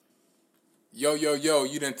Yo, yo, yo,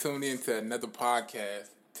 you done tuned in to another podcast.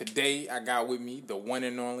 Today, I got with me the one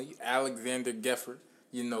and only Alexander Geffer.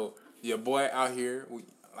 You know, your boy out here.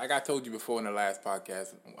 Like I told you before in the last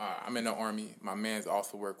podcast, I'm in the Army. My man's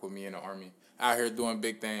also work with me in the Army. Out here doing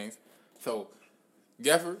big things. So,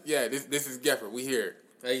 Geffer, yeah, this is Geffer. We here.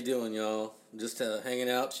 How you doing, y'all? Just hanging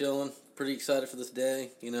out, chilling. Pretty excited for this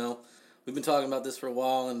day. You know, we've been talking about this for a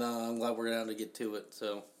while, and I'm glad we're down to get to it.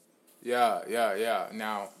 So, Yeah.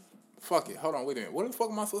 Now, fuck it. Hold on, wait a minute. What the fuck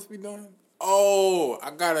am I supposed to be doing? Oh, I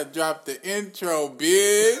gotta drop the intro,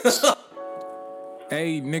 bitch.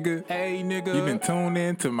 Hey, nigga. You been tuned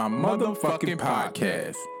in to my motherfucking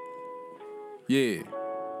podcast. Yeah.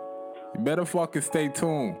 You better fucking stay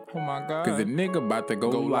tuned. Oh my God. Cause the nigga about to go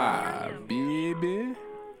live, baby.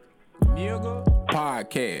 Nigga.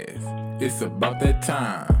 Podcast. It's about that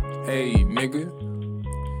time. Hey, nigga.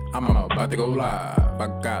 I'm about to go live. I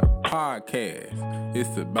got a podcast.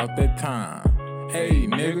 It's about that time. Hey,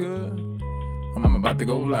 nigga. I'm about to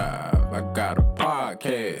go live. I got a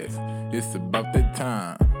podcast. It's about that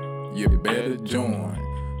time. You better join.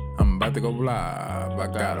 I'm about to go live. I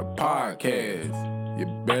got a podcast. You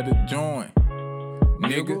better join.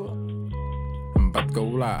 Nigga. I'm about to go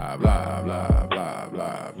live.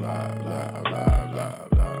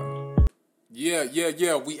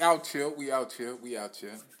 Yeah. We out here.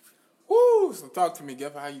 Woo! So talk to me,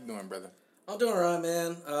 Geffer. How you doing, brother? I'm doing all right,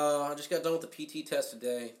 man. I just got done with the PT test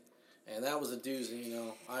today, and that was a doozy, you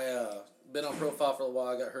know. I been on profile for a while.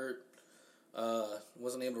 I got hurt.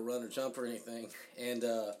 Wasn't able to run or jump or anything. And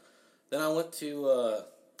then I went to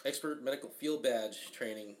expert medical field badge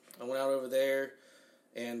training. I went out over there,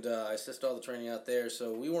 and I assisted all the training out there.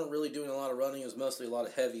 So we weren't really doing a lot of running. It was mostly a lot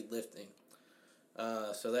of heavy lifting.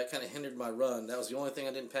 So that kind of hindered my run. That was the only thing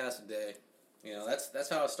I didn't pass today. You know, that's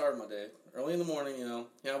how I started my day. Early in the morning, you know.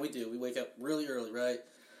 Yeah, we do. We wake up really early, right?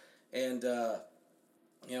 And,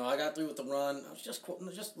 you know, I got through with the run. I was just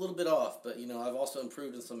a little bit off. But, you know, I've also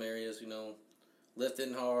improved in some areas, you know,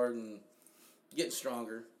 lifting hard and getting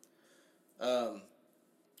stronger. On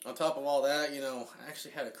top of all that, you know, I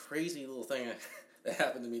actually had a crazy little thing that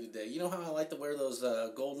happened to me today. You know how I like to wear those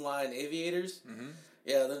Golden Line aviators? Mm-hmm.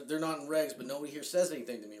 Yeah, they're not in regs, but nobody here says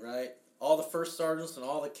anything to me, right? All the first sergeants and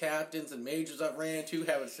all the captains and majors I've ran into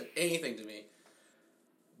haven't said anything to me.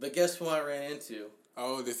 But guess who I ran into?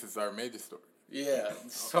 Oh, this is our major story. Yeah,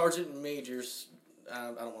 Sergeant Majors.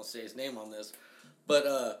 I don't want to say his name on this,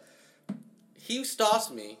 but he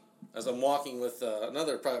stops me as I'm walking with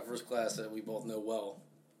another private first class that we both know well,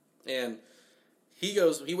 and he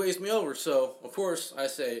waves me over. So of course I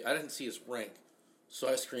say I didn't see his rank, so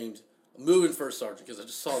I screamed, "Moving first sergeant," because I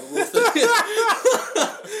just saw the little thing.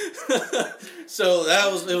 So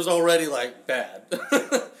it was already like bad.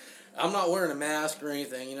 I'm not wearing a mask or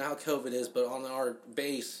anything. You know how COVID is, but on our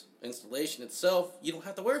base installation itself, you don't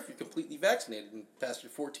have to wear it if you're completely vaccinated and past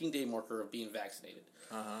your 14-day marker of being vaccinated.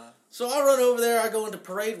 So I run over there. I go into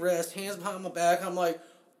parade rest, hands behind my back. I'm like,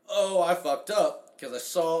 oh, I fucked up. Because I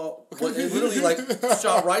saw what it literally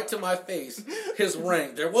shot right to my face, his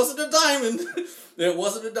rank. There wasn't a diamond.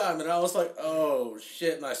 I was like, oh,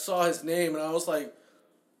 shit. And I saw his name, and I was like,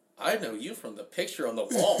 I know you from the picture on the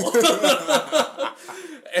wall.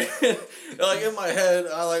 And, like, in my head,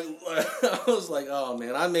 I was like, oh,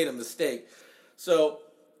 man, I made a mistake. So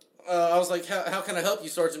I was like, how can I help you,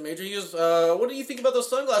 Sergeant Major? He goes, what do you think about those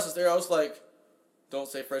sunglasses there? I was like, don't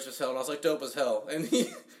say fresh as hell. And I was like, dope as hell. And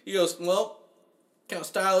he goes, well, kind of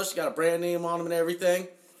stylish, got a brand name on them and everything.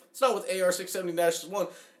 It's not with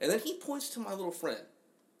AR-670-1. And then he points to my little friend,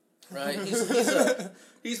 right?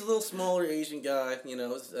 He's a little smaller Asian guy, you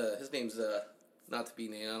know. His name's, not to be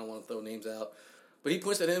named, I don't want to throw names out. But he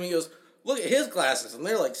points at him and he goes, look at his glasses. And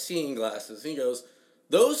they're like seeing glasses. And he goes,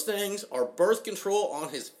 those things are birth control on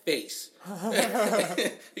his face.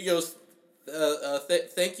 He goes,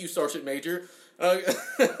 thank you, Sergeant Major.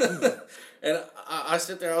 And I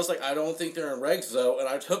sit there, I was like, I don't think they're in regs, though. And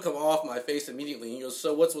I took them off my face immediately. And he goes,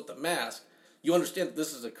 so what's with the mask? You understand that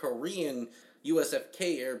this is a Korean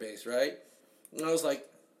USFK airbase, right? And I was like,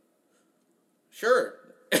 sure.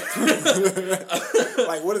 Like,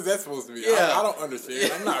 what is that supposed to be? Yeah. I don't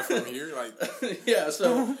understand. I'm not from here. Like, yeah,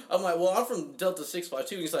 so I'm like, well, I'm from Delta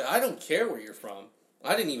 652. He's like, I don't care where you're from.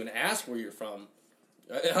 I didn't even ask where you're from.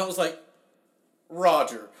 And I was like,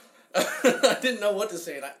 Roger. I didn't know what to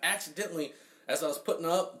say, and I accidentally, as I was putting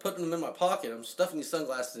them in my pocket, I'm stuffing these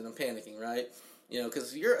sunglasses and I'm panicking, right? You know,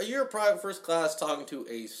 because you're a private first class talking to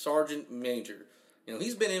a sergeant major. You know,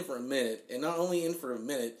 he's been in for a minute, and not only in for a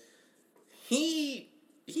minute, he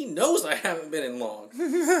knows I haven't been in long,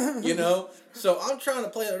 you know? So I'm trying to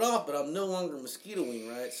play it off, but I'm no longer mosquitoing,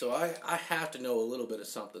 right? So I have to know a little bit of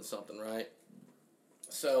something, right?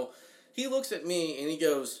 So he looks at me and he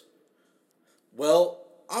goes, well,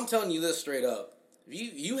 I'm telling you this straight up.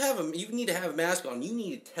 If you need to have a mask on. You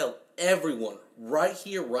need to tell everyone right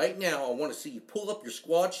here, right now. I want to see you pull up your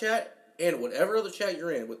squad chat and whatever other chat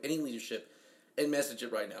you're in with any leadership and message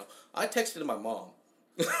it right now. I texted my mom.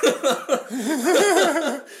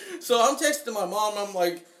 So I'm texting my mom and I'm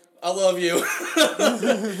like, I love you.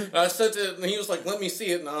 I sent it and he was like, let me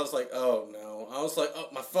see it. And I was like, oh no. I was like, oh,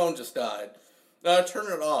 my phone just died. And I turned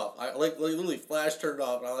it off. I literally flash turned it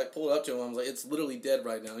off and I pulled it up to him. I was like, it's literally dead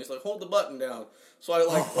right now. He's like, hold the button down. So I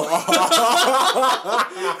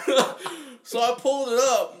so I pulled it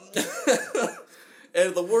up.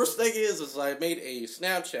 And the worst thing is I made a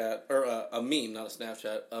Snapchat, or a meme, not a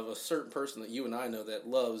Snapchat, of a certain person that you and I know that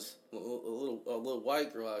loves a little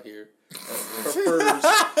white girl out here that prefers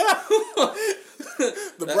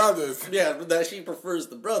the brothers. Yeah, that she prefers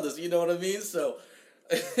the brothers. You know what I mean? So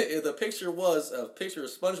the picture was a picture of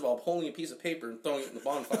SpongeBob holding a piece of paper and throwing it in the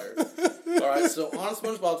bonfire. All right, so on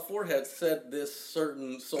SpongeBob's forehead said this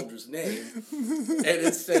certain soldier's name, and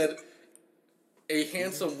it said a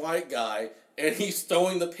handsome white guy. And he's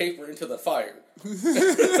throwing the paper into the fire.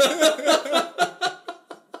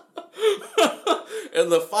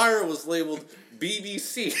 And the fire was labeled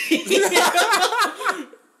BBC.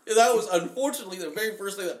 That was unfortunately the very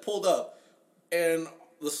first thing that pulled up. And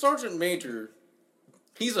the sergeant major,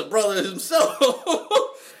 he's a brother himself.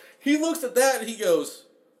 He looks at that and he goes,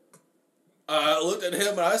 I looked at him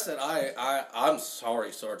and I said, I'm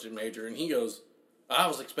sorry, Sergeant Major. And he goes,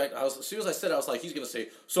 as soon as I said it, I was like, he's going to say,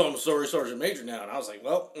 so I'm sorry, Sergeant Major now. And I was like,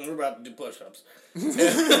 well, we're about to do push-ups.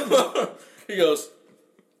 He goes,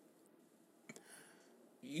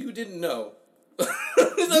 you didn't know.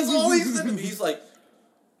 That's all he said to me. He's like,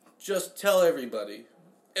 just tell everybody.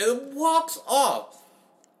 And walks off.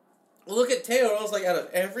 Look at Taylor. I was like, out of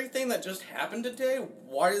everything that just happened today,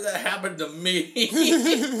 why did that happen to me?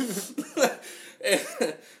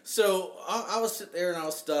 So I was sitting there and I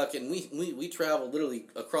was stuck, and we traveled literally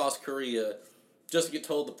across Korea just to get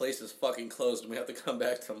told the place is fucking closed and we have to come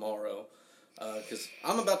back tomorrow. Because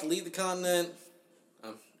I'm about to leave the continent.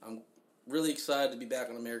 I'm really excited to be back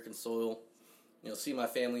on American soil. See my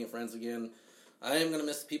family and friends again. I am gonna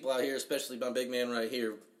miss the people out here, especially my big man right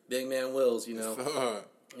here, Big Man Wills. You guys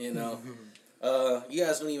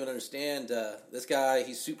don't even understand this guy.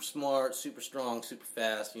 He's super smart, super strong, super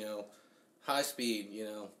fast. High speed,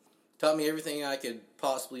 taught me everything I could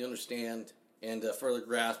possibly understand and further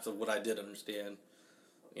grasp of what I did understand,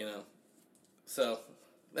 So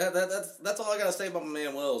that's all I gotta say about my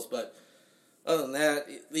man Wills. But other than that,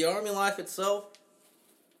 the Army life itself,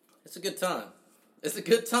 it's a good time. It's a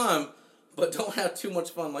good time, but don't have too much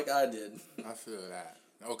fun like I did. I feel that.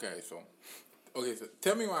 Okay, so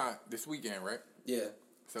tell me why this weekend, right? Yeah.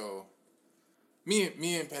 So me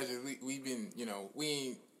and Patrick, we've been, we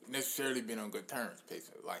ain't necessarily been on good terms,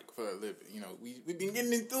 basically, like for a living. We've been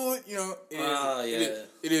getting into it.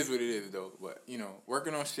 It is what it is though. But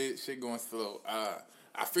working on shit going slow.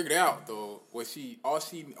 I figured out though what all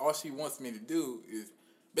she wants me to do is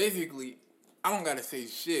basically I don't gotta say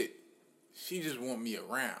shit. She just want me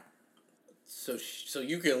around. So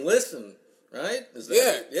you can listen, right?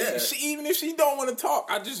 Yeah. Even if she don't want to talk,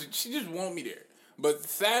 she just want me there. But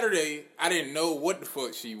Saturday I didn't know what the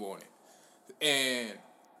fuck she wanted, and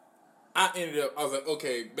I was like,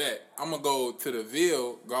 okay, bet. I'm going to go to the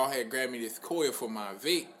Ville, go ahead and grab me this coil for my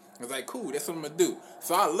vape. I was like, cool, that's what I'm going to do.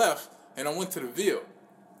 So I left, and I went to the Ville.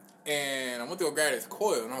 And I went to go grab this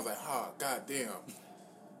coil, and I was like, oh, goddamn.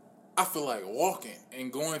 I feel like walking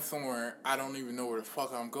and going somewhere I don't even know where the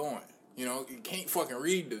fuck I'm going. You can't fucking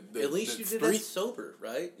read the At least you did that sober,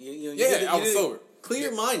 right? I was sober.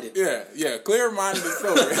 Clear-minded. Yeah, clear-minded and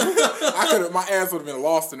sober. My ass would have been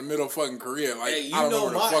lost in the middle of fucking Korea. Like, hey, I don't know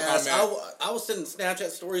where the fuck ass, I'm at. I was sending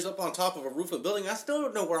Snapchat stories up on top of a roof of a building. I still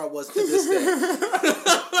don't know where I was to this day.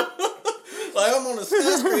 Like, I'm on a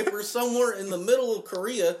skyscraper somewhere in the middle of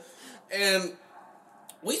Korea, and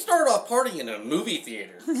we started off partying in a movie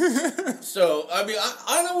theater. So, I mean,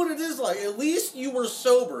 I know what it is like. At least you were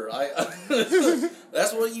sober.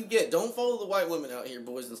 That's what you get. Don't follow the white women out here,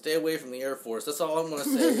 boys, and stay away from the Air Force. That's all I'm going to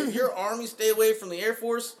say. If you're Army, stay away from the Air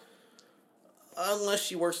Force, unless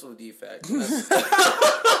she works for the DFAC.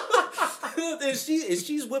 If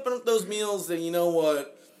she's whipping up those meals, then you know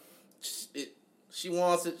what? She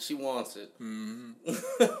wants it. She wants it. Mm-hmm.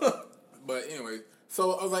 But anyway,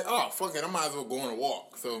 so I was like, oh, fuck it. I might as well go on a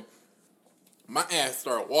walk. So my ass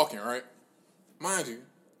started walking, right? Mind you,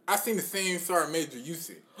 I seen the same Sergeant Major you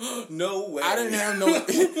see. No way. I didn't have no...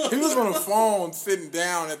 He was on the phone sitting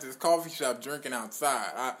down at this coffee shop drinking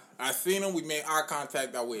outside. I seen him. We made eye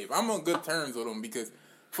contact. I waved. I'm on good terms with him because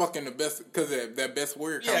fucking the best, because of that best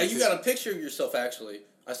word. Yeah, you got a picture of yourself. Actually,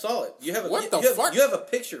 I saw it. You have fuck? You have a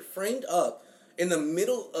picture framed up in the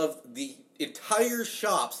middle of the entire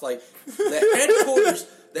shops, like the headquarters.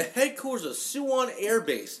 The headquarters of Suwon Air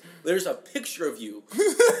Base. There's a picture of you.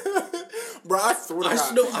 Bro, I swear to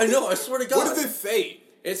God. I know, I swear to God. What does it say?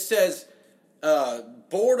 It says,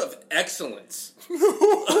 Board of Excellence. Bro,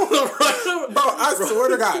 I swear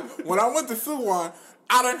to God. When I went to Suwon,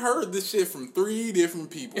 I done heard this shit from 3 different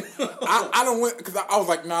people. I done went, because I was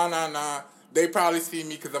like, nah. They probably see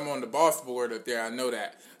me because I'm on the boss board up there. I know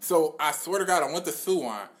that. So, I swear to God, I went to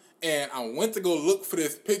Suwon. And I went to go look for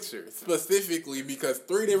this picture specifically because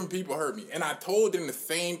 3 different people heard me. And I told them the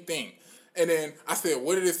same thing. And then I said,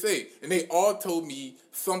 what did it say? And they all told me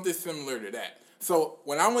something similar to that. So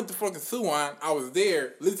when I went to fucking Suwon, I was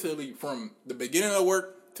there literally from the beginning of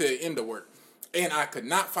work to the end of work. And I could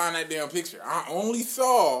not find that damn picture. I only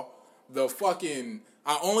saw the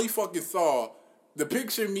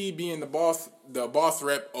picture of me being the boss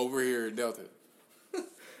rep over here at Delta.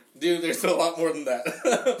 Dude, there's a lot more than that.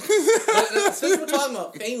 Since we're talking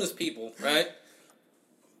about famous people, right?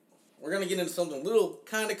 We're going to get into something a little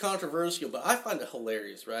kind of controversial, but I find it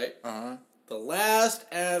hilarious, right? Uh-huh. The last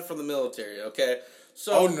ad from the military, okay?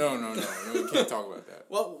 So, oh, no. We can't talk about that.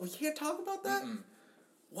 Well, we can't talk about that? Mm-mm.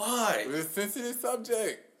 Why? It's a sensitive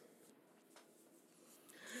subject.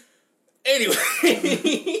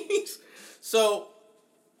 Anyways. So,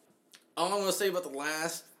 all I'm going to say about the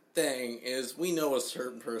last thing is we know a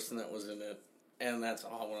certain person that was in it, and that's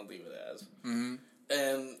all I want to leave it as. Mm-hmm.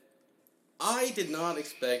 And I did not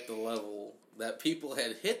expect the level that people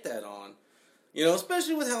had hit that on, you know,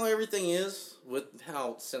 especially with how everything is, with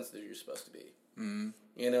how sensitive you're supposed to be. Mm-hmm.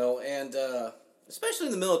 You know, and especially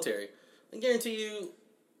in the military. I guarantee you,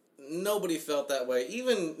 nobody felt that way,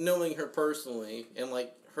 even knowing her personally and,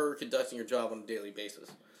 like, her conducting her job on a daily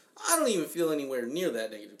basis. I don't even feel anywhere near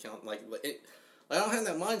that negative count. I don't have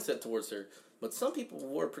that mindset towards her, but some people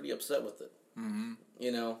were pretty upset with it. Mm-hmm.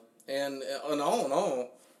 You know, and all in all,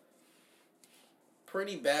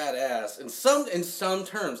 pretty badass in some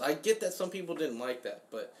terms. I get that some people didn't like that,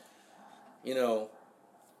 but you know,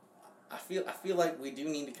 I feel like we do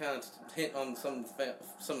need to kind of hint on some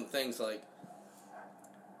things, like,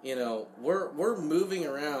 you know, we're moving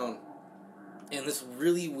around in this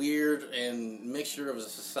really weird and mixture of a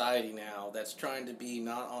society now that's trying to be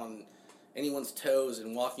not on anyone's toes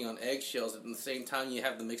and walking on eggshells. At the same time, you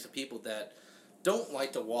have the mix of people that don't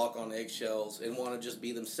like to walk on eggshells and want to just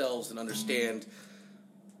be themselves and understand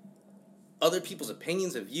other people's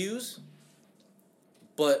opinions and views,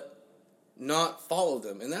 but not follow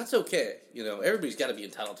them. And that's okay. You know, everybody's got to be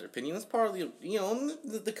entitled to their opinion. That's part of the, you know,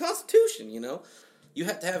 the Constitution, you know. You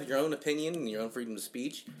have to have your own opinion and your own freedom of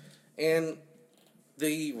speech. And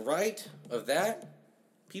the right of that,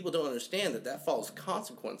 people don't understand that follows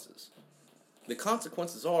consequences. The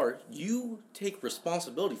consequences are you take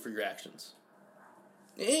responsibility for your actions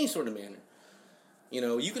in any sort of manner. You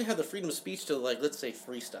know, you can have the freedom of speech to, like, let's say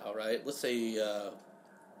freestyle, right? Let's say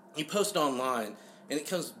you post online and it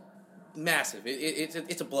comes massive.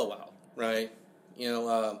 It's a blowout, right? You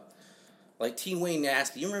know, like Teen Wayne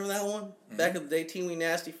Nasty. You remember that one? Mm-hmm. Back in the day, Teen Wayne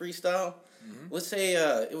Nasty freestyle? Mm-hmm. Let's say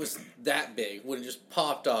it was that big when it just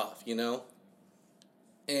popped off, you know?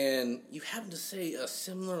 And you happen to say a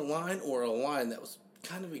similar line or a line that was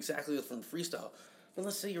kind of exactly from freestyle. But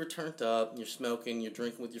let's say you're turned up, and you're smoking, you're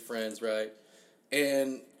drinking with your friends, right?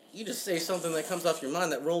 And you just say something that comes off your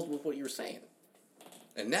mind that rolls with what you were saying.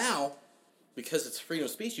 And now, because it's freedom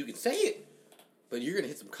of speech, you can say it, but you're going to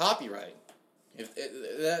hit some copyright.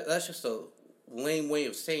 That's just a lame way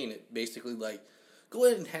of saying it, basically. Like, go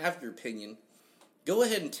ahead and have your opinion. Go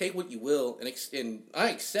ahead and take what you will, and I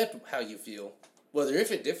accept how you feel, whether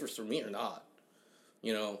if it differs from me or not,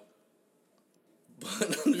 you know.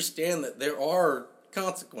 But understand that there are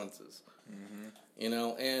consequences, mm-hmm. you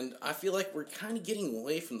know, and I feel like we're kind of getting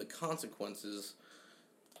away from the consequences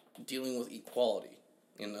dealing with equality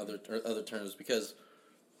in other terms, because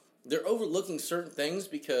they're overlooking certain things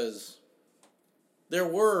because there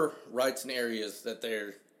were rights in areas that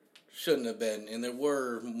there shouldn't have been, and there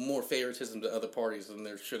were more favoritism to other parties than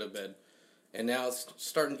there should have been. And now it's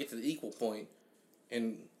starting to get to the equal point.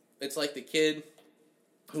 And it's like the kid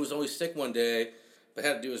who was always sick one day but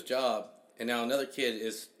had to do his job, and now another kid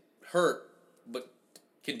is hurt but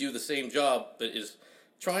can do the same job but is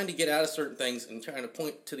trying to get out of certain things and trying to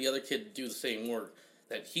point to the other kid to do the same work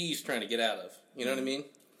that he's trying to get out of. You know what I mean?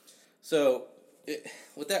 So,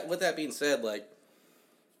 with that being said, like,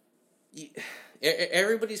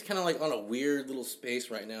 everybody's kind of like on a weird little space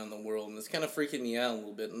right now in the world, and it's kind of freaking me out a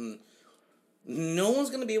little bit. And no one's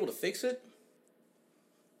going to be able to fix it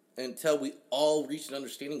until we all reach an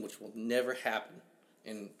understanding, which will never happen.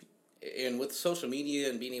 And with social media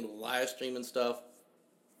and being able to live stream and stuff,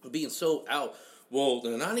 being so out, well, the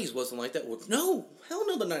 90s wasn't like that. Well, no, hell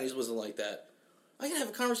no, the 90s wasn't like that. I can have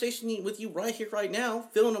a conversation with you right here, right now,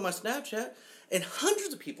 filming on my Snapchat, and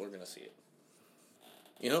hundreds of people are going to see it.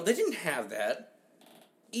 You know, they didn't have that.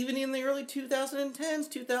 Even in the early 2010s,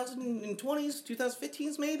 2020s,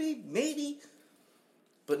 2015s, maybe.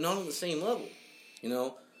 But not on the same level. You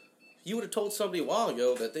know, you would have told somebody a while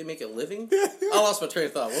ago that they make a living. I lost my train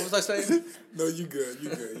of thought. What was I saying? No, you good.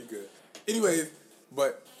 Anyways,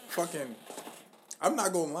 but fucking, I'm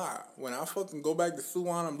not gonna lie. When I fucking go back to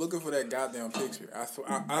Suwon, I'm looking for that goddamn picture. I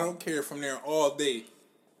swear, I don't care from there all day.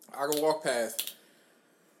 I can walk past.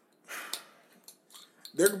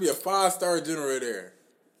 There could be a 5-star general there.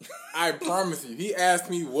 I promise you. He asked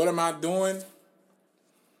me, what am I doing?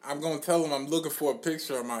 I'm going to tell him I'm looking for a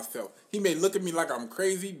picture of myself. He may look at me like I'm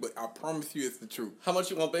crazy, but I promise you it's the truth. How much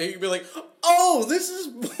you want to pay? You'd be like, oh, this is...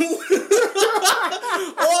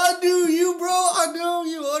 oh, I knew you, bro. I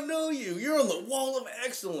know you. You're on the wall of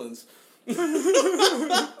excellence.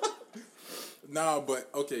 Nah, but,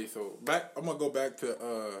 okay, so I'm going to go back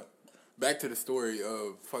to the story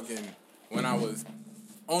of fucking when I was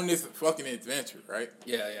on this fucking adventure, right?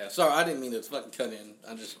 Yeah. Sorry, I didn't mean to fucking cut in.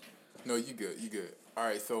 I just... No, you good.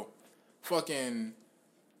 Alright, so fucking...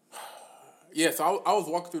 Yeah, so I was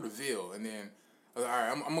walking through the Ville, and then I was like,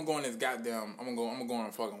 alright, I'm gonna go on this goddamn... I'm gonna go on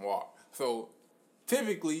a fucking walk. So,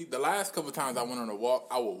 typically, the last couple times I went on a walk,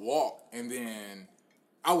 I would walk, and then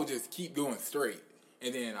I would just keep going straight.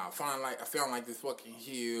 And then I found this fucking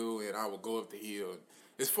hill, and I would go up the hill.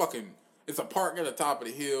 It's a park at the top of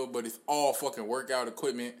the hill, but it's all fucking workout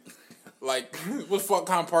equipment. Like, what fuck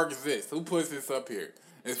kind of park is this? Who puts this up here?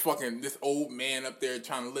 It's fucking this old man up there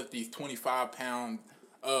trying to lift these 25-pound,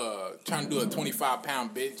 trying to do a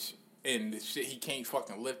 25-pound bitch, and this shit, he can't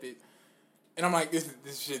fucking lift it. And I'm like, this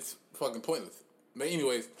shit's fucking pointless. But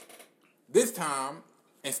anyways, this time,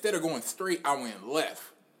 instead of going straight, I went left.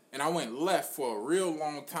 And I went left for a real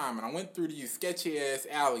long time, and I went through these sketchy-ass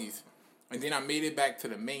alleys, and then I made it back to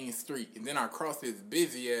the main street, and then I crossed this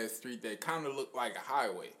busy-ass street that kind of looked like a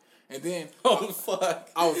highway. And then fuck!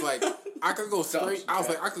 I was like, I could go straight. I was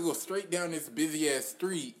like, I could go straight down this busy ass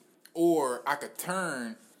street, or I could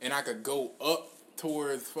turn and I could go up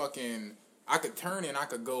towards fucking. I could turn and I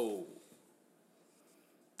could go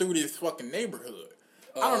through this fucking neighborhood.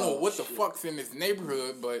 I don't know what the fuck's in this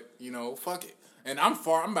neighborhood, but you know, fuck it. And I'm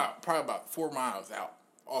far. I'm probably about 4 miles out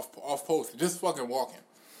off post, just fucking walking.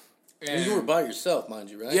 And you were by yourself, mind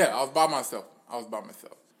you, right? Yeah, I was by myself.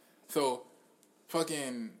 So,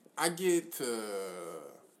 fucking. I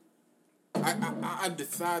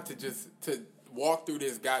decide to walk through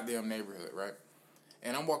this goddamn neighborhood, right?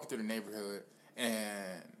 And I'm walking through the neighborhood,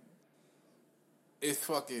 and it's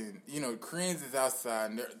fucking, you know, Koreans is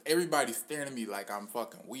outside, and everybody's staring at me like I'm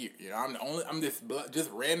fucking weird. You know, I'm this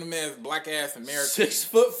just random ass black ass American,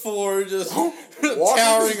 6'4", just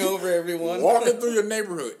towering over everyone, walking through your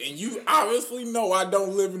neighborhood, and you obviously know I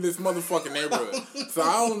don't live in this motherfucking neighborhood, so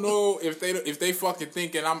I don't know if they fucking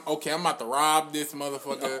thinking I'm about to rob this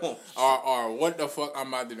motherfucker, or what the fuck I'm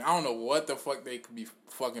about to do. I don't know what the fuck they could be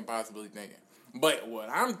fucking possibly thinking. But what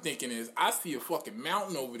I'm thinking is, I see a fucking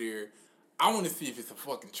mountain over there. I want to see if it's a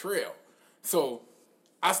fucking trail. So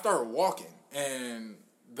I start walking, and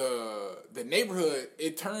the neighborhood,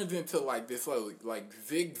 it turns into like this like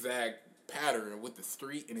zigzag pattern with the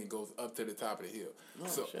street, and it goes up to the top of the hill.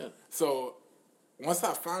 Oh, shit. So once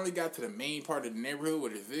I finally got to the main part of the neighborhood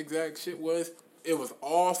where the zigzag shit was, it was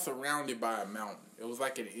all surrounded by a mountain. It was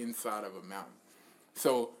like an inside of a mountain.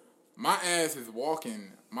 So my ass is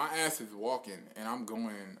walking, and I'm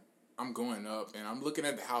going up, and I'm looking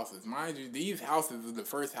at the houses. Mind you, these houses are the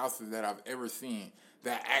first houses that I've ever seen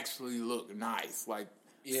that actually look nice. Like,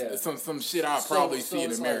 some shit I'll probably see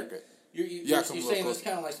in America. Like, you're saying it's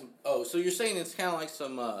kind of like some... Oh, so you're saying it's kind of like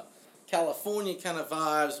some California kind of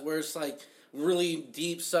vibes, where it's like really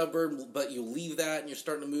deep suburb, but you leave that and you're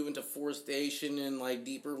starting to move into forestation and like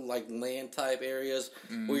deeper like land type areas,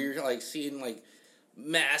 where you're like seeing like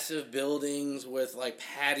massive buildings with like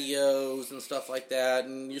patios and stuff like that,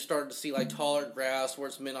 and you're starting to see like taller grass where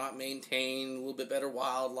it's not maintained, a little bit better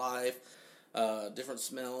wildlife, different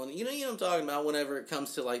smell, and you know what I'm talking about whenever it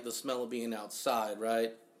comes to like the smell of being outside,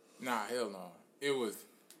 right? Nah, hell no. It was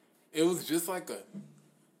just like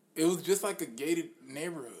a gated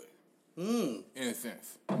neighborhood. In a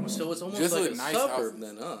sense. So it's almost just like a nice suburb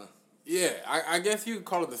then, huh? Yeah, I guess you could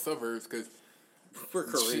call it the suburbs, because For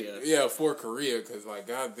Korea. Yeah, for Korea, because, like,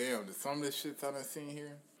 goddamn, some of the shits I done seen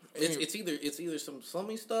here. It's either some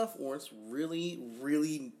slummy stuff or it's really,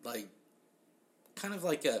 really, like, kind of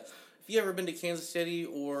like a... If you ever been to Kansas City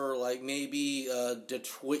or, like, maybe a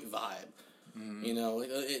Detroit vibe, you know,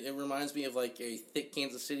 it reminds me of, like, a thick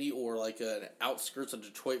Kansas City or, like, an outskirts of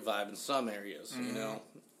Detroit vibe in some areas, you know?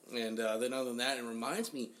 And then other than that, it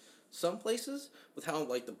reminds me, some places, with how,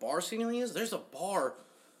 like, the bar scenery is, there's a bar,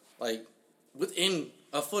 like, within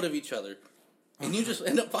a foot of each other, and you just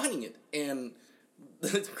end up finding it. And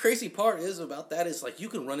the crazy part is about that is, like, you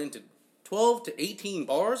can run into 12 to 18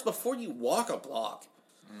 bars before you walk a block.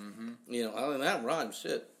 You know, other than that, rhymes,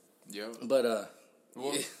 shit. Yep. But,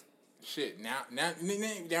 well, yeah. shit, now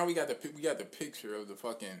we got the picture of the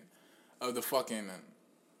fucking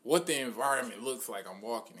what the environment looks like I'm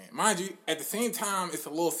walking in. Mind you, at the same time, it's a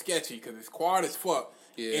little sketchy because it's quiet as fuck,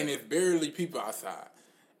 and it's barely people outside.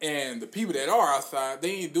 And the people that are outside,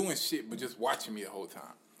 they ain't doing shit but just watching me the whole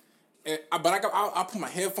time. But I put my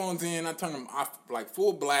headphones in, I turn them off, like,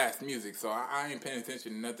 full blast music, so I ain't paying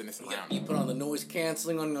attention to nothing that's around me. You put on the noise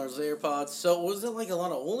canceling on those AirPods. So was it like a lot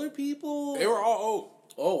of older people? They were all old.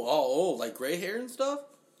 Oh, all old, like gray hair and stuff?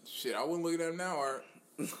 Shit, I wouldn't look at them now, or...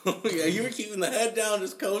 Yeah, you were keeping the head down,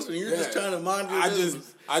 just coasting. You're just trying to mind your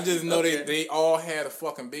business. I just know they all had a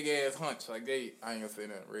fucking big ass hunch. Like I ain't gonna say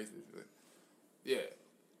nothing racist, but yeah.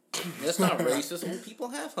 That's not racist. Old people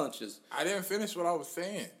have hunches. I didn't finish what I was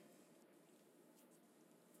saying.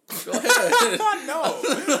 Go ahead. No.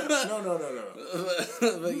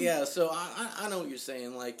 But yeah, so I know what you're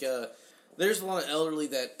saying. Like, there's a lot of elderly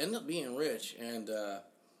that end up being rich, and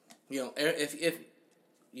you know, if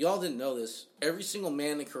y'all didn't know this, every single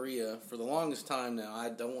man in Korea, for the longest time now, I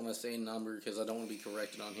don't want to say a number because I don't want to be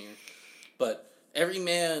corrected on here, but every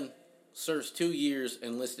man serves 2 years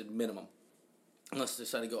enlisted minimum, unless they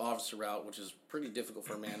decide to go officer route, which is pretty difficult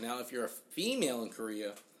for a man. Now, if you're a female in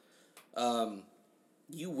Korea,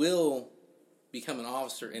 you will become an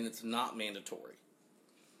officer, and it's not mandatory.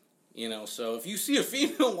 You know, so if you see a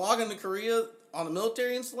female walking to Korea on a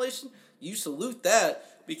military installation, you salute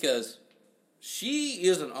that because she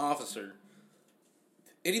is an officer.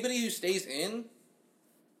 Anybody who stays in,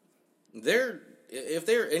 if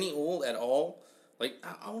they're any old at all, like,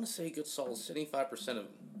 I want to say a good solid 75% of them,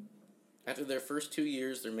 after their first 2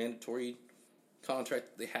 years, their mandatory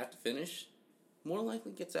contract that they have to finish, more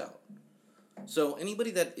likely gets out. So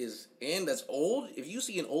anybody that is in, that's old, if you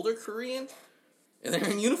see an older Korean and they're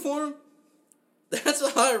in uniform, that's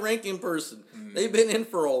a high-ranking person. They've been in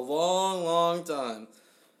for a long, long time.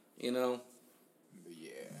 You know?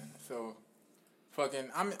 Yeah. So,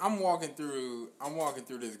 fucking, I'm walking through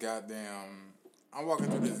this goddamn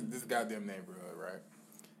neighborhood, right?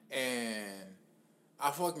 And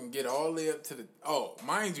I fucking get all the way up to the... Oh,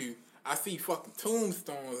 mind you, I see fucking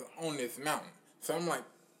tombstones on this mountain. So I'm like,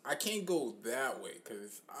 I can't go that way because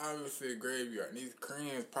it's obviously a graveyard. And these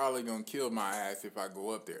Koreans probably going to kill my ass if I go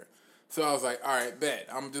up there. So I was like, all right, bet.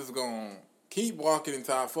 I'm just going to keep walking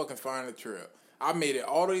until I fucking find a trail. I made it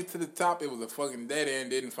all the way to the top. It was a fucking dead end.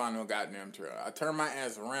 Didn't find no goddamn trail. I turned my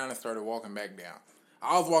ass around and started walking back down.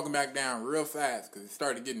 I was walking back down real fast because it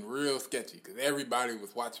started getting real sketchy because everybody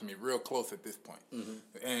was watching me real close at this point.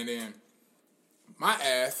 And then my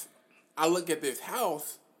ass, I look at this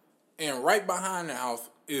house, and right behind the house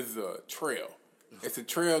is a trail. It's a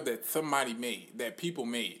trail that somebody made, that people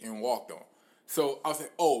made and walked on. So I was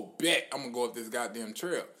like, oh, bet I'm going to go up this goddamn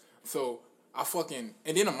trail. So I fucking,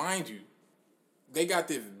 and then mind you, they got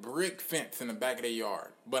this brick fence in the back of their yard,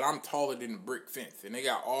 but I'm taller than the brick fence, and they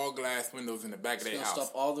got all glass windows in the back of their house.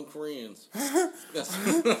 Stop all them Koreans.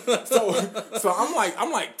 So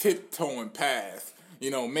I'm like tiptoeing past,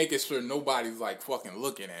 you know, making sure nobody's like fucking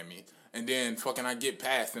looking at me. And then fucking I get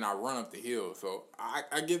past and I run up the hill. So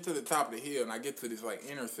I get to the top of the hill and I get to this like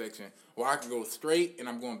intersection where I can go straight and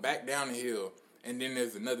I'm going back down the hill. And then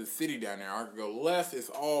there's another city down there. I can go left, it's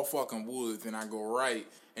all fucking woods. And I go right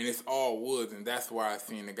and it's all woods. And that's where I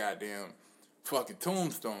seen the goddamn fucking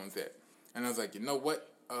tombstones at. And I was like, you know what?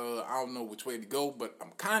 I don't know which way to go, but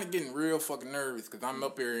I'm kind of getting real fucking nervous because I'm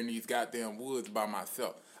up here in these goddamn woods by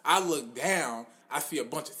myself. I look down, I see a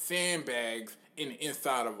bunch of sandbags in the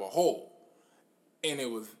inside of a hole. And I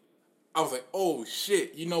was like, oh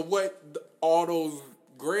shit, you know what? All those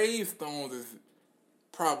gravestones is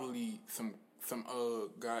probably some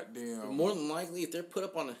goddamn... More than likely, if they're put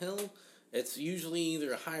up on a hill, it's usually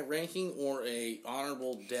either a high ranking or a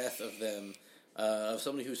honorable death of them, of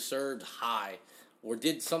somebody who served high. or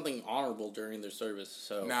did something honorable during their service.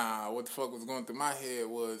 So Nah, what the fuck was going through my head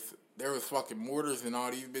was there was fucking mortars and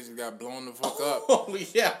all these bitches got blown the fuck up. Oh,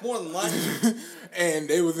 yeah, more than likely. And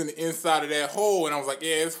they was in the inside of that hole, and I was like,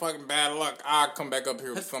 yeah, it's fucking bad luck. I'll come back up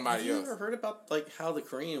here with somebody else. Have you ever heard about, like, how the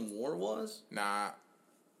Korean War was? Nah.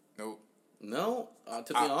 Nope. No?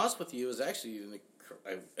 To be honest with you, it was actually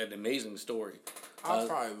an amazing story. I'll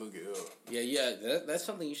probably look it up. Yeah, that's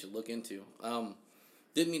something you should look into.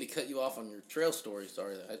 Didn't mean to cut you off on your trail story.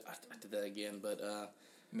 Sorry, I did that again. But,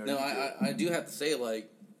 no, I do have to say,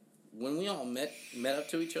 like, when we all met up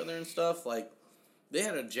to each other and stuff, like, they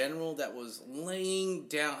had a general that was laying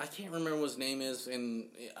down. I can't remember what his name is, and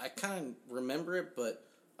I kind of remember it, but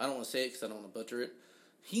I don't want to say it because I don't want to butcher it.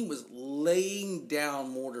 He was laying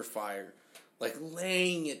down mortar fire, like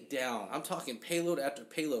laying it down. I'm talking payload after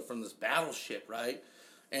payload from this battleship, right?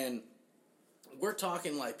 And we're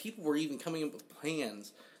talking like people were even coming up with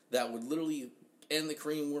plans that would literally end the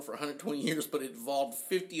Korean War for 120 years, but it involved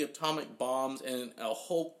 50 atomic bombs and a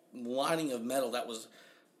whole lining of metal that was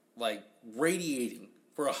like radiating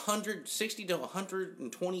for 160 to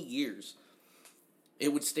 120 years.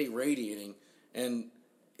 It would stay radiating, and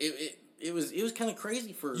it was kind of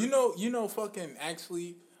crazy for fucking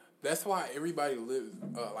actually. That's why everybody lives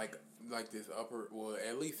like this upper. Well,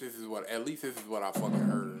 at least this is what I fucking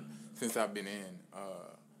heard since I've been in.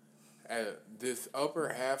 At this upper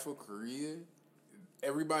half of Korea,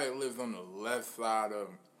 everybody lives on the left side of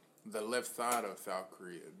South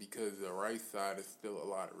Korea because the right side is still a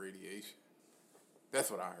lot of radiation.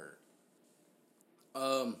 That's what I heard.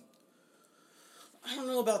 I don't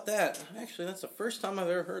know about that. Actually, that's the first time I've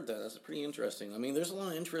ever heard that. That's pretty interesting. I mean, there's a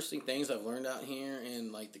lot of interesting things I've learned out here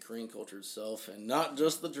in, like, the Korean culture itself, and not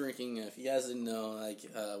just the drinking. If you guys didn't know, like,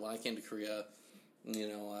 when I came to Korea,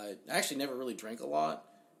 I actually never really drank a lot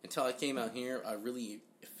until I came out here. I really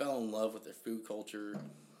fell in love with their food culture,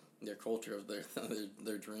 their culture of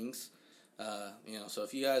their drinks. So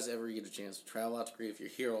if you guys ever get a chance to travel out to Korea, if you're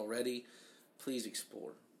here already, please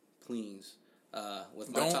explore. Please.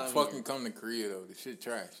 Don't fucking come to Korea though. The shit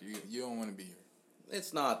trash. You don't want to be here.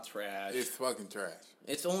 It's not trash. It's fucking trash.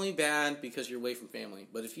 It's only bad because you're away from family.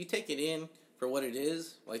 But if you take it in for what it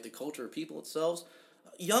is, like the culture of people itself,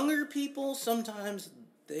 younger people sometimes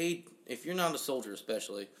if you're not a soldier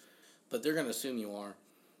especially, but they're gonna assume you are,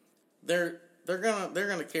 they're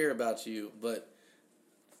gonna care about you. But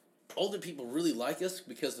older people really like us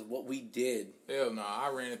because of what we did. Hell no, I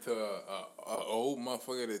ran into a old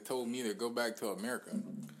motherfucker that told me to go back to America.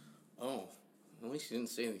 Oh, at least you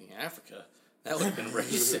didn't say anything in Africa. That would have been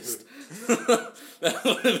racist. That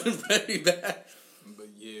would have been very bad. But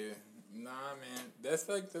yeah, nah, man, that's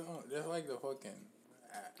like the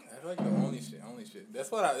only shit.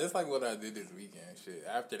 That's what I did this weekend. Shit.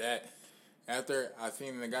 After I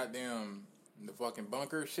seen the fucking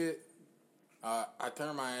bunker shit. I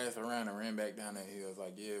turned my ass around and ran back down that hill. I was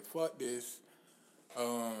like, yeah, fuck this.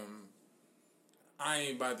 I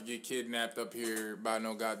ain't about to get kidnapped up here by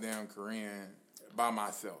no goddamn Korean by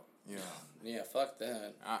myself, Yeah, fuck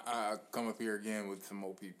that. I come up here again with some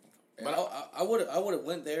more people. But I would have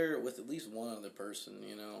went there with at least one other person,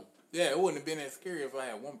 Yeah, it wouldn't have been as scary if I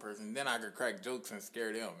had one person. Then I could crack jokes and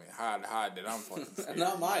scare them and hide that I'm fucking scared.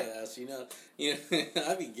 Not my ass,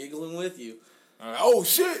 I'd be giggling with you. Oh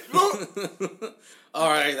shit! Look. All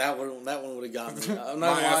right, that one would have got me. I'm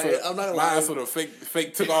not gonna lie. My ass would have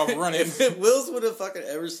fake took off running. If Wills would have fucking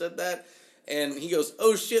ever said that, and he goes,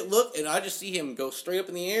 "Oh shit, look," and I just see him go straight up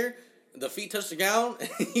in the air, the feet touch the ground, and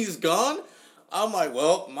he's gone. I'm like,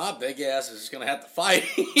 well, my big ass is just gonna have to fight.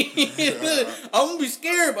 I'm gonna be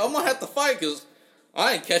scared, but I'm gonna have to fight because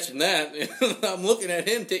I ain't catching that. I'm looking at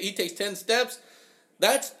him. He takes 10 steps.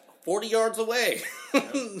 That's 40 yards away.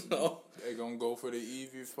 Yep. So. They gonna go for the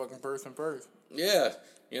easiest fucking person first. Yeah,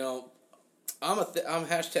 I'm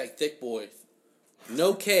hashtag thick boy.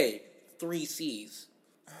 No K, 3 C's.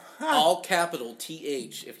 All capital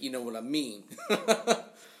TH, if you know what I mean.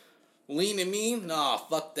 Lean and mean? Nah,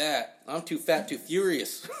 fuck that. I'm too fat, too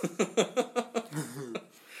furious. But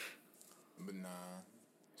nah,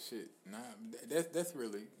 shit, nah. That's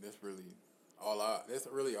really all. That's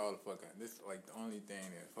really all the fucking. This like the only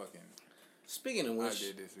thing that fucking. Speaking of which, I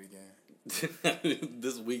did this weekend.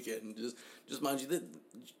 This weekend, just mind you that,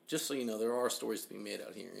 just so you know, there are stories to be made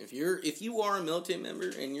out here. If you are a military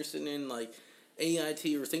member and you're sitting in like AIT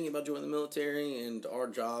or thinking about joining the military and our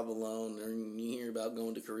job alone, or you hear about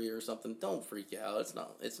going to Korea or something, don't freak out. It's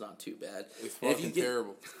not too bad. It's fucking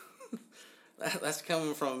terrible. That's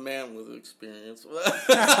coming from a man with experience.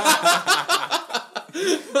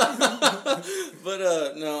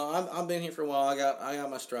 But no, I've been here for a while. I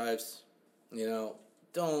got my stripes. Don't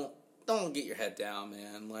don't get your head down,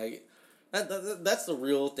 man. Like, that's the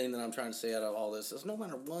real thing that I'm trying to say out of all this is no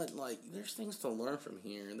matter what, like, there's things to learn from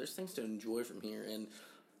here, and there's things to enjoy from here, and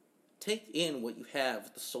take in what you have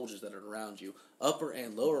with the soldiers that are around you, upper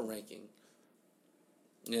and lower ranking.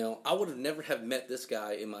 You know, I would have never have met this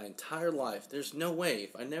guy in my entire life. There's no way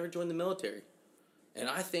if I never joined the military. And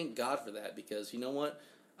I thank God for that because, you know what?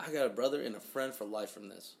 I got a brother and a friend for life from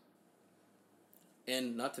this.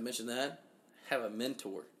 And not to mention that, have a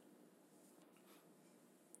mentor.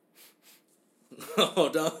 Oh,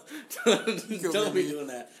 don't be doing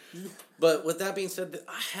that. But with that being said,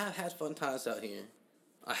 I have had fun times out here.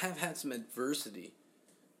 I have had some adversity.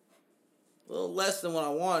 A little less than what I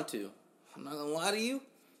wanted to. I'm not going to lie to you.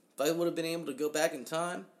 If I would have been able to go back in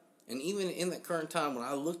time, and even in that current time when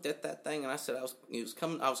I looked at that thing and I said I was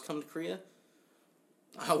coming to Korea,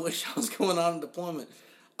 I wish I was going on a deployment.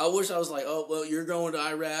 I wish I was like, oh, well, you're going to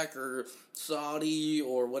Iraq or Saudi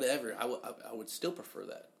or whatever. I would still prefer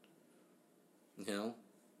that. You know,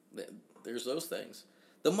 there's those things.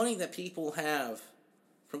 The money that people have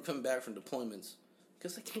from coming back from deployments,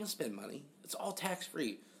 because they can't spend money. It's all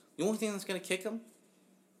tax-free. The only thing that's going to kick them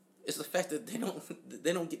is the fact that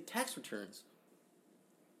they don't get tax returns.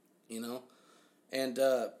 You know, and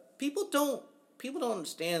people don't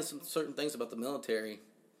understand some certain things about the military,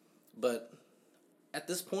 but at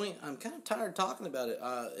this point, I'm kind of tired of talking about it.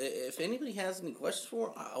 If anybody has any questions for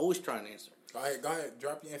it, I always try and answer. Go ahead,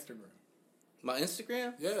 drop your Instagram. My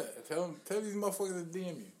Instagram? Yeah, tell these motherfuckers to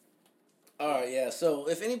DM you. All right, yeah. So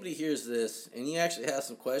if anybody hears this and you actually have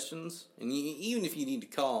some questions, and even if you need to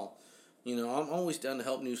call, you know, I'm always down to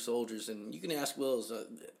help new soldiers, and you can ask Wills.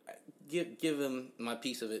 Give him my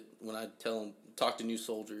piece of it when I tell him talk to new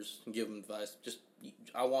soldiers and give them advice. Just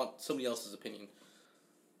I want somebody else's opinion.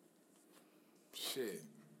 Shit.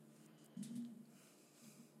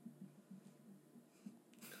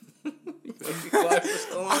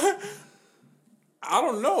 I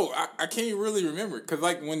don't know. I can't really remember because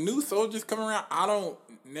like when new soldiers come around, I'm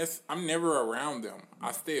never around them.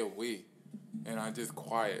 I stay away, and I just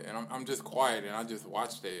quiet, and I'm just quiet, and I just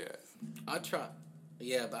watch their ass. I try.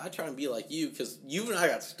 Yeah, but I try and be like you because you and I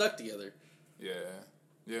got stuck together.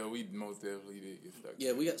 Yeah, we most definitely did get stuck.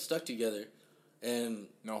 Yeah, we got stuck together, and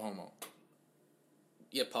no homo.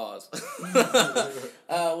 Yeah, pause.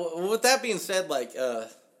 With that being said, like,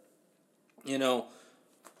 you know,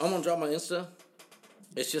 I'm gonna drop my Insta.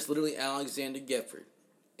 It's just literally Alexander Gefford,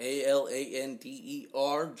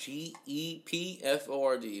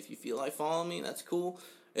 ALANDERGEPFORD. If you feel like following me, that's cool.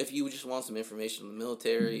 If you just want some information on the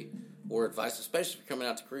military or advice, especially if you're coming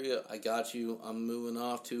out to Korea, I got you. I'm moving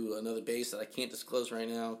off to another base that I can't disclose right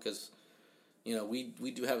now because, you know, we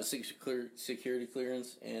do have a security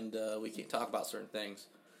clearance and we can't talk about certain things.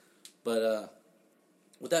 But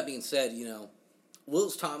with that being said, you know,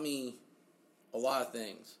 Will's taught me a lot of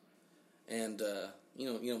things. And, you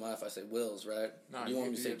don't mind if I say Will's, right? No, you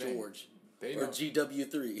want me to say George? They or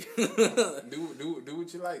GW3. do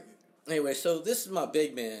what you like. Anyway, so this is my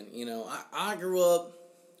big man. You know, I grew up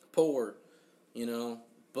poor, you know,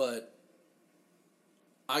 but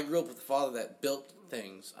I grew up with a father that built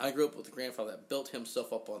things. I grew up with a grandfather that built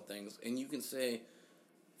himself up on things. And you can say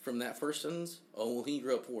from that first sentence, oh, well, he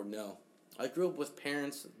grew up poor. No. I grew up with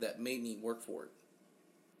parents that made me work for it.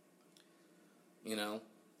 You know,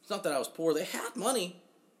 it's not that I was poor. They had money.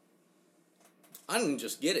 I didn't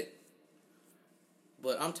just get it.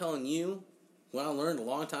 But I'm telling you, what I learned a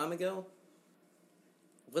long time ago,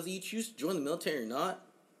 whether you choose to join the military or not,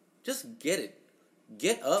 just get it.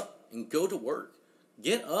 Get up and go to work.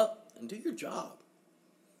 Get up and do your job.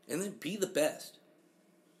 And then be the best.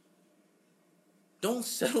 Don't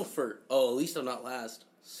settle for, oh, at least I'm not last.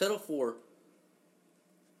 Settle for,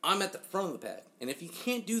 I'm at the front of the pack. And if you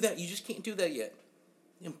can't do that, you just can't do that yet.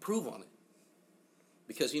 Improve on it.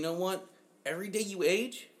 Because you know what? Every day you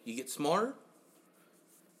age, you get smarter.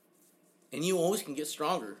 And you always can get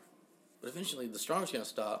stronger. But eventually the strongest going to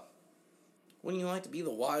stop. Wouldn't you like to be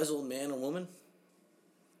the wise old man or woman?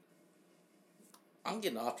 I'm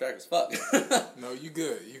getting off track as fuck. No, you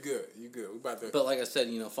good. We about to. But like I said,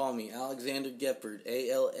 you know, follow me, Alexander Gefford,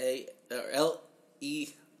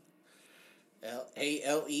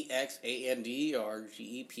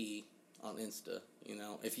 ALEXANDRGEP on Insta. You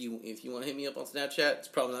know, if you want to hit me up on Snapchat, it's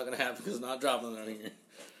probably not gonna happen because I'm not dropping it on here.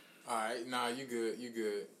 All right, nah, you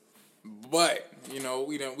good. But you know,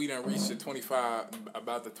 we done reached the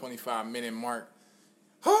 25-minute mark.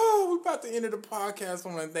 Oh, we about to end the podcast. I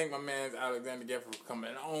want to thank my man Alexander Gefford for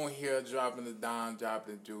coming on here, dropping the dime,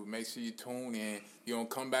 dropping the jewel. Make sure you tune in. You don't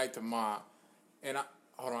come back tomorrow. And I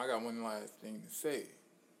got one last thing to say.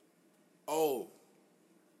 Oh,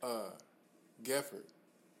 Gefford,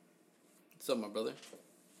 What's up, my brother?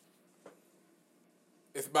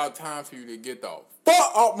 It's about time for you to get the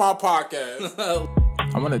fuck off my podcast.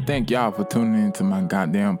 I want to thank y'all for tuning into my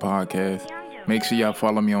goddamn podcast. Make sure y'all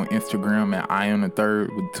follow me on Instagram at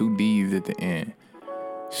IAM3 with 2 D's at the end.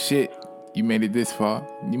 Shit, you made it this far.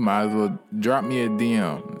 You might as well drop me a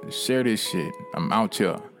DM. Share this shit. I'm out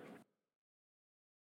here.